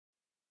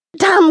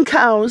Damn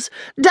cows!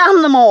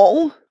 Damn them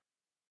all!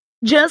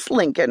 Jess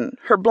Lincoln,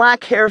 her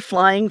black hair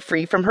flying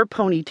free from her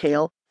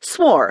ponytail,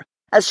 swore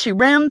as she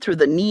ran through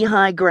the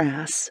knee-high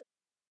grass.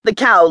 The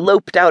cow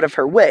loped out of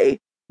her way,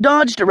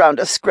 dodged around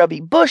a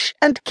scrubby bush,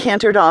 and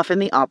cantered off in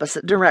the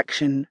opposite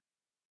direction.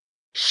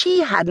 She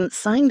hadn't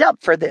signed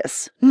up for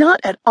this, not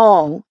at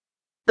all.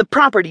 The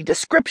property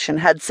description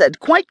had said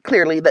quite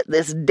clearly that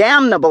this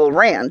damnable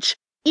ranch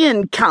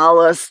in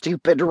Cala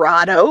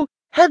Stupidrado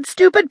had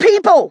stupid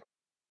people.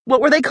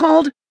 What were they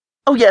called?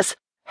 Oh yes,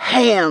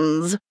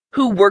 hands,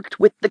 who worked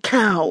with the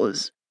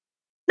cows.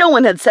 No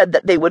one had said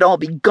that they would all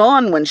be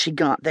gone when she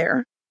got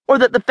there, or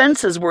that the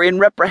fences were in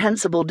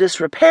reprehensible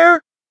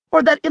disrepair,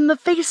 or that in the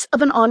face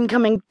of an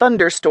oncoming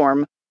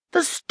thunderstorm,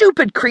 the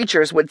stupid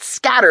creatures would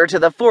scatter to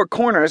the four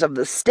corners of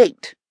the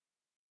state.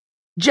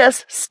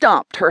 Jess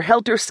stopped her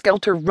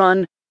helter-skelter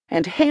run,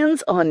 and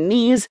hands on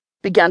knees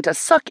began to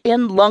suck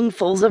in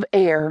lungfuls of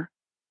air.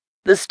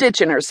 The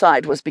stitch in her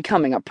side was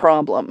becoming a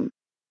problem.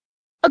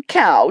 A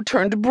cow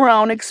turned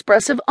brown,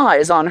 expressive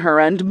eyes on her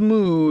and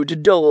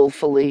mooed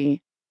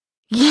dolefully.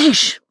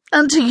 "Yeesh,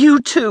 and to you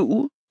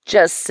too,"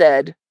 Jess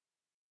said.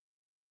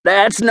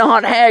 "That's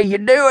not how you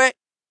do it."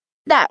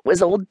 That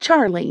was old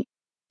Charlie.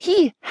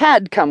 He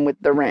had come with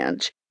the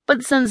ranch,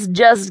 but since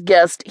Jess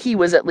guessed he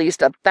was at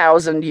least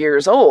 1,000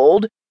 years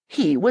old,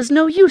 he was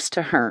no use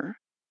to her.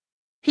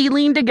 He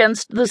leaned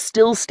against the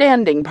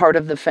still-standing part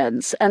of the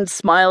fence and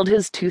smiled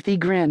his toothy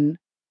grin.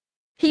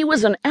 He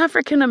was an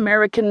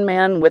African-American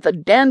man with a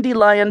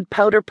dandelion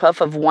powder puff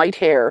of white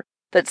hair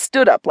that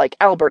stood up like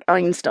Albert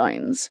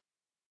Einstein's.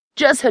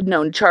 Jess had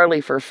known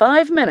Charlie for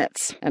 5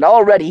 minutes, and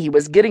already he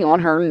was getting on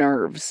her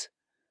nerves.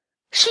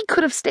 She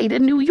could have stayed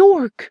in New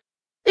York.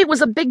 It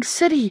was a big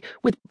city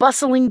with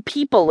bustling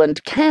people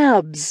and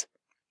cabs.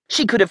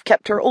 She could have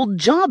kept her old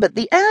job at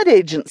the ad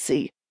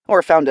agency,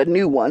 or found a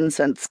new one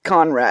since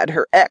Conrad,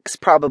 her ex,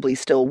 probably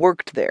still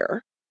worked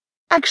there.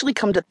 Actually,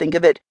 come to think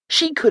of it,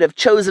 she could have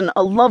chosen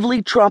a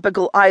lovely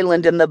tropical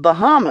island in the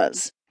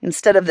Bahamas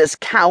instead of this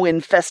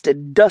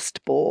cow-infested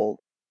dust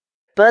bowl.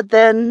 But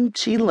then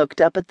she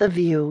looked up at the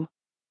view.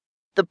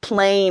 The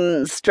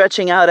plain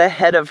stretching out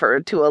ahead of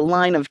her to a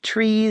line of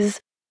trees,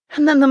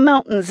 and then the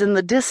mountains in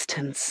the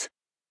distance.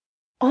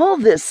 All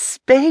this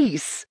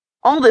space,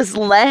 all this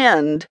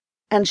land,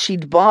 and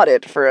she'd bought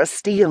it for a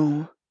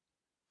steal.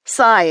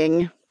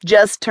 Sighing,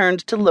 Jess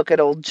turned to look at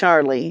old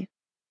Charlie.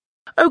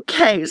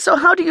 "Okay, so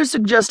how do you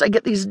suggest I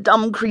get these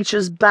dumb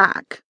creatures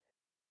back?"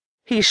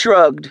 He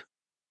shrugged.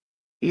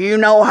 "You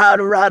know how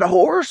to ride a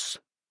horse?"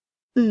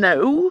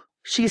 "No,"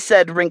 she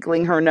said,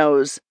 wrinkling her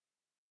nose.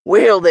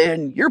 "Well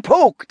then, you're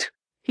poked,"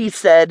 he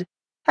said,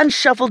 and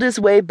shuffled his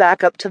way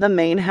back up to the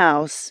main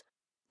house.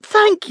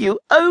 "Thank you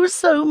oh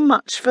so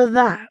much for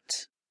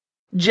that,"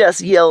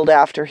 Jess yelled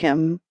after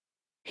him.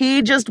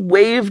 He just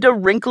waved a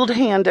wrinkled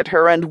hand at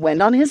her and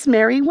went on his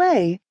merry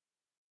way.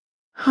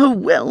 Oh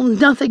well,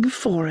 nothing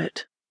for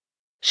it.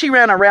 She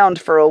ran around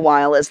for a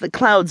while as the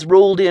clouds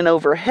rolled in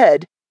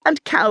overhead,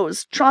 and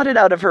cows trotted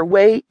out of her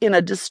way in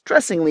a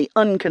distressingly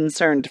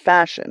unconcerned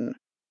fashion.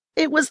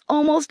 It was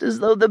almost as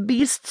though the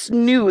beasts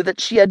knew that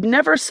she had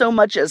never so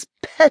much as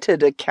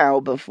petted a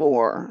cow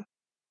before.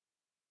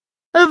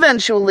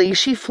 Eventually,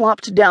 she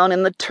flopped down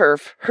in the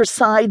turf, her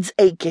sides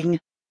aching,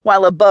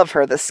 while above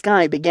her the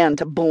sky began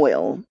to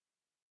boil.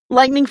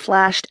 Lightning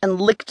flashed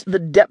and licked the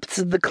depths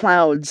of the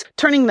clouds,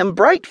 turning them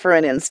bright for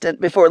an instant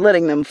before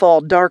letting them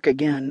fall dark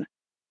again.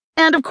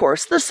 And of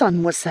course, the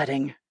sun was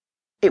setting.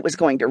 It was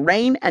going to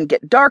rain and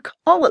get dark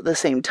all at the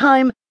same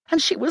time,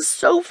 and she was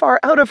so far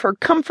out of her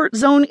comfort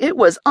zone it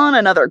was on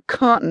another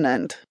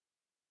continent.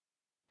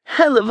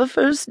 "Hell of a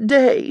first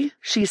day,"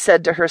 she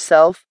said to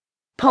herself,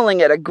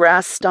 pulling at a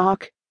grass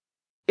stalk.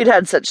 It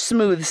had such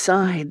smooth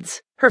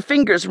sides. Her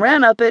fingers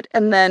ran up it,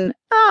 and then,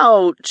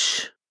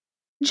 ouch!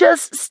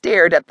 Jess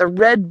stared at the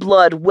red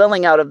blood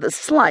welling out of the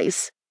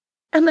slice,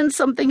 and then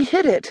something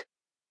hit it.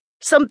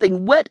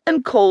 Something wet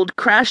and cold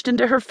crashed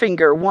into her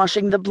finger,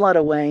 washing the blood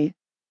away.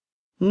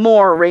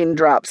 More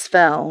raindrops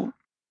fell.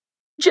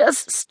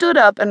 Jess stood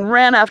up and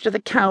ran after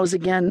the cows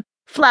again,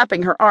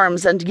 flapping her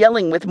arms and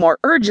yelling with more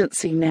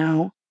urgency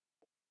now.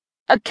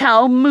 A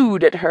cow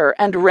mooed at her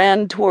and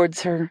ran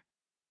towards her.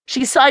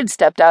 She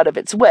sidestepped out of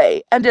its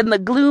way, and in the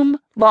gloom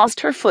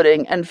lost her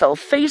footing and fell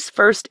face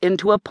first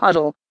into a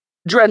puddle,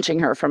 drenching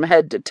her from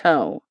head to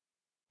toe.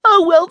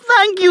 "Oh, well,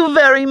 thank you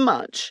very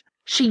much,"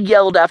 she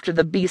yelled after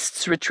the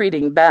beasts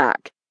retreating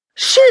back.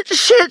 "Shit,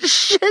 shit,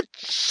 shit,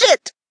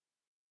 shit!"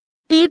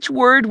 Each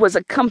word was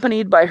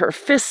accompanied by her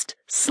fist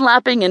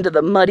slapping into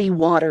the muddy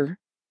water.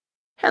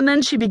 And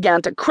then she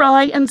began to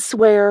cry and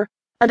swear,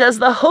 and as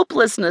the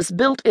hopelessness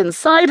built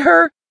inside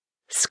her,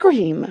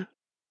 scream.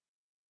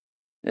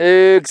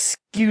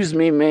 "Excuse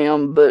me,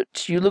 ma'am,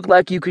 but you look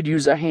like you could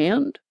use a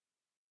hand."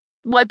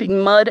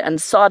 Wiping mud and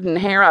sodden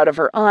hair out of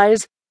her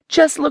eyes,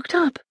 Jess looked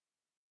up.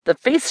 The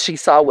face she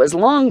saw was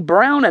long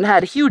brown and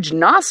had huge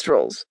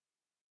nostrils.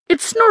 It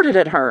snorted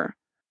at her.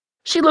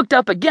 She looked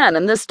up again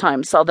and this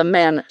time saw the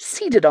man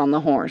seated on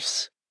the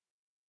horse.